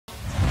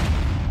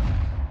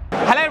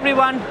Hello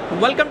everyone,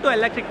 welcome to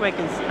Electric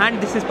Vehicles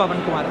and this is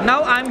Pavan Kumar.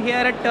 Now I am here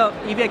at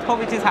EV Expo,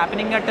 which is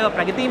happening at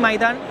Pragati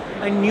Maidan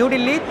in New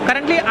Delhi.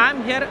 Currently I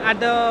am here at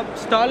the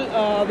stall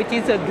which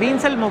is Green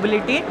Cell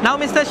Mobility. Now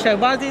Mr.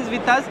 Shahbaz is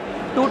with us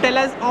to tell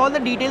us all the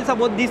details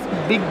about this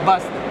big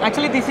bus.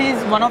 Actually this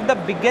is one of the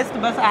biggest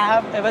bus I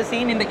have ever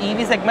seen in the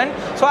EV segment.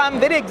 So I am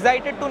very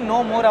excited to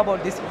know more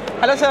about this.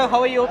 Hello sir, how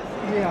are you?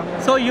 Yeah.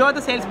 So you are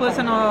the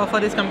salesperson for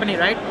this company,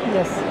 right?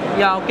 Yes.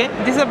 Yeah, okay.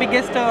 This is the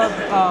biggest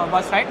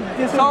bus, right?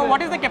 So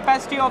what is the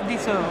capacity of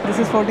this? This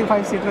is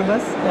 45-seater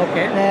bus.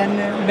 Okay.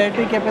 And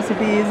battery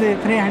capacity is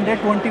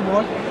 320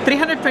 watt.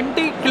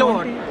 320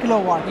 kilowatt.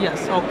 Kilowatt.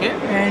 Yes. Okay.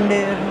 And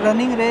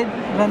running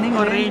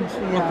range.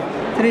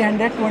 Yeah.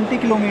 320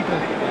 kilometer.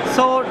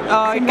 So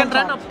it can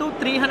run up to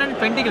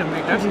 320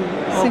 kilometers.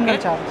 Single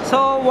charge.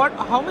 So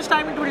how much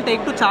time it will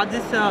take to charge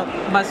this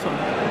bus one?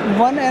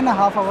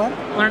 1.5 hours.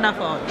 1.5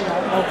 hours.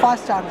 Yeah.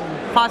 Fast charging.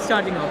 Fast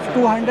charging option.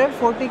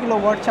 240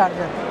 kilowatt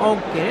charger.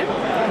 Okay.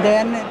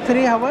 Then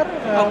 3 hour.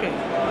 Okay.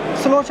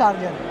 Slow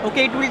charger.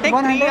 Okay, it will take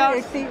 3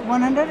 hours.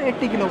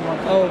 180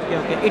 kilowatt.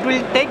 Okay. It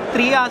will take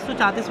 3 hours to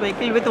charge this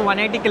vehicle with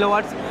 180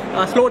 kilowatts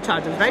slow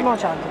charges, right? Slow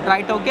charger.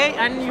 Right, okay.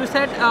 And you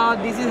said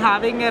this is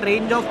having a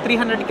range of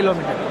 300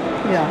 kilometers.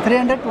 Yeah,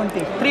 320.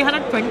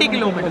 320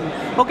 kilometers.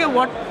 Okay,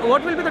 what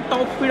will be the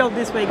top speed of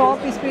this vehicle?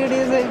 Top speed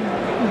is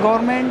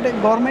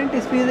government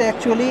speed is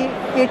actually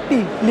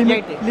 80.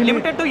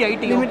 Limited to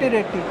 80. Limited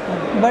okay.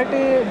 80. But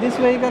this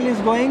vehicle is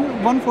going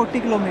 140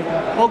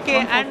 kilometers. Okay,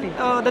 140.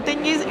 and the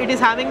thing is, it is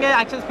having an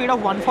actual speed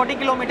of 140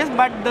 kilometers,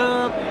 but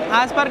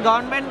as per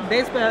government,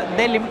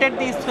 they limited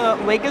this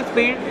vehicle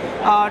speed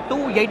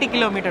to 80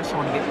 kilometers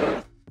only.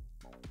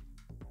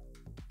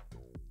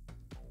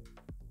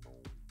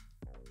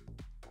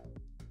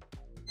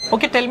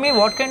 Okay, tell me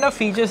what kind of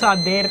features are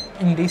there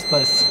in this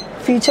bus?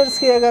 Features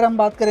की अगर हम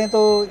बात करें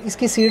तो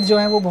इसकी seat जो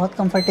है वो बहुत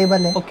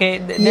कंफर्टेबल है. Okay,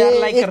 they are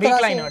like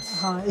recliners.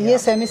 हाँ, ये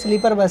सेमी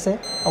स्लीपर बस है.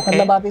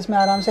 मतलब आप इसमें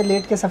आराम से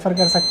लेट के सफर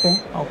कर सकते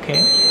हैं. Okay.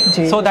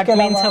 Ji. So that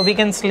means we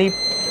can sleep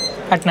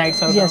at night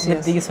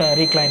with these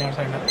recliners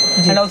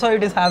and also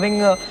it is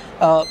having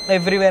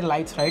everywhere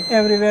lights, right?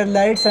 Everywhere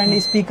lights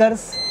and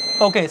speakers.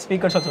 Okay,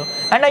 speakers also.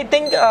 And I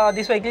think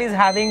this vehicle is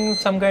having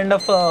some kind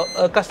of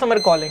customer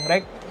calling,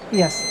 right?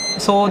 Yes.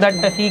 So that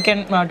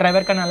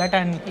driver can alert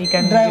and he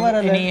can give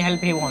any help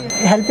he wants.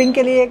 Helping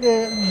के लिए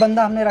एक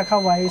बंदा हमने रखा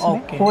हुआ है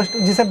इसमें. Host,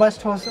 जिसे बस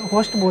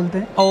होस्ट बोलते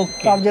हैं.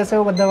 Okay. तो आप जैसे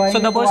वो दवाई. So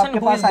the person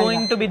who is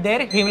going to be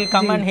there, he will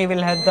come and he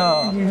will help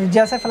the.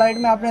 जैसे फ्लाइट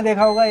में आपने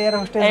देखा होगा एयर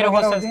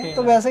होस्टेस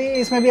तो वैसे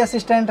ही इसमें भी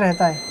असिस्टेंट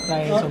रहता है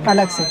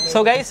अलग से.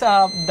 So guys,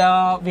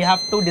 we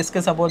have to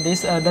discuss about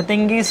this. The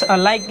thing is,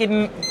 like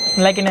in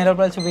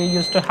aeroplanes we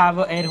used to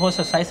have air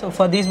hostess, right? So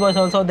for this bus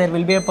also there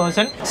will be a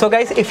person. So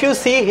guys, if you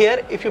see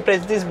here, if you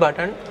press this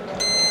button,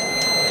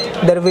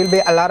 there will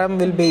be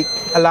alarm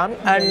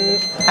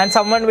and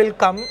someone will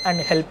come and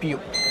help you.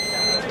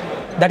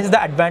 That is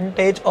the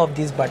advantage of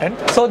this button.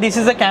 So this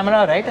is the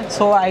camera, right?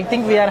 So I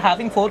think we are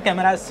having 4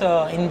 cameras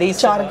in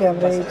these. 4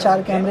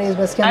 कैमरे इस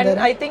बस के अंदर. And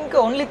I think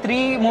only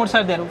 3 modes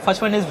are there.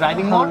 First one is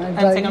driving mode, and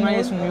second one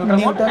is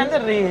neutral mode, and the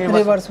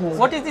reverse mode.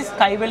 What is this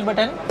skywheel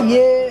button?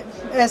 ये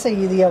ऐसे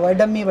ही दिया हुआ है,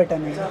 डमी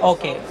बटन है.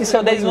 Okay.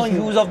 So there is no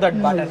use of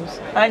that button.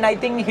 And I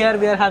think here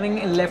we are having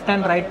left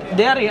and right.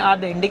 There are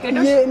the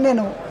indicators.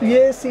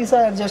 ये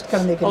शीशा adjust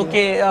करने के लिए.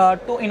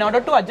 Okay. In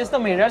order to adjust the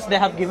mirrors, they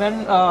have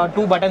given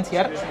 2 buttons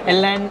here,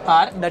 L and R.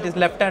 That is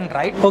left and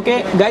right.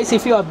 Okay, guys,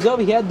 if you observe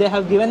here, they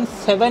have given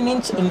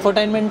 7-inch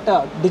infotainment,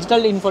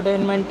 digital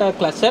infotainment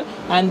cluster,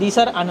 and these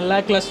are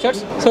analog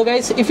clusters. So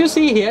guys, if you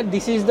see here,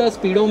 this is the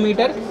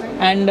speedometer,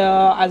 and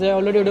as I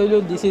already told you,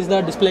 this is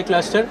the display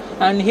cluster,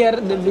 and here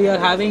we are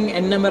having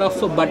n number of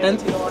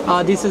buttons.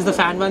 This is the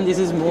fan one, this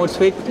is mode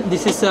switch,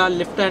 this is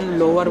lift and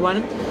lower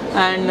one,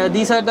 and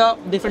these are the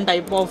different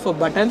type of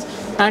buttons.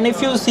 And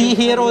if you see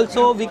here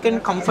also, we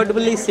can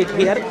comfortably sit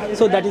here,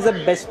 so that is the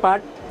best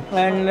part.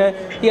 And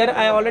here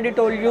I already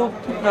told you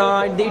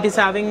it is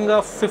having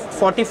a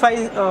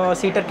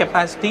 45-seater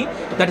capacity.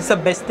 That is the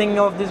best thing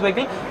of this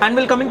vehicle.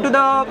 And coming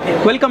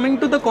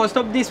to the cost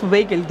of this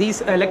vehicle,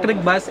 this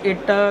electric bus,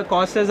 it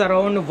costs us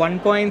around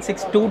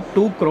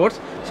 1.622 crores.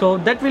 So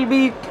that will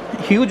be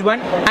huge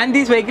one. And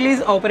this vehicle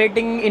is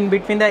operating in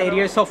between the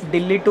areas of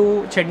Delhi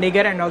to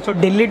Chandigarh and also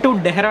Delhi to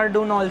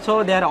Dehradun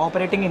also. They are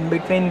operating in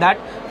between that,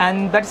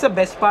 and that's the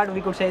best part,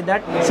 we could say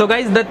that. So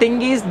guys, the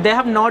thing is, they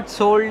have not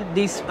sold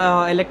this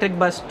electric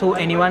bus to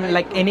anyone,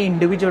 like any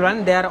individual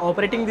one. They are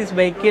operating this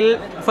vehicle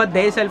for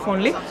themselves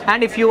only,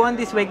 and if you want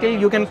this vehicle,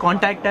 you can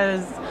contact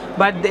us,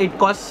 but it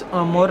costs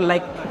more,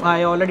 like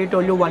I already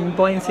told you,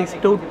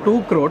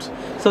 1.622 crores.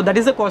 So that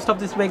is the cost of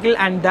this vehicle,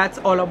 and that's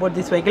all about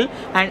this vehicle.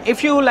 And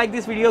if you like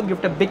this video, give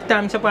it a big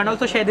thumbs up and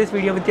also share this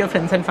video with your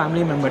friends and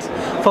family members.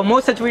 For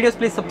more such videos,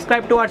 please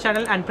subscribe to our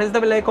channel and press the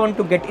bell icon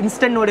to get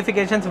instant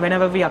notifications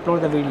whenever we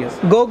upload the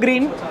videos. Go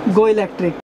green, go electric.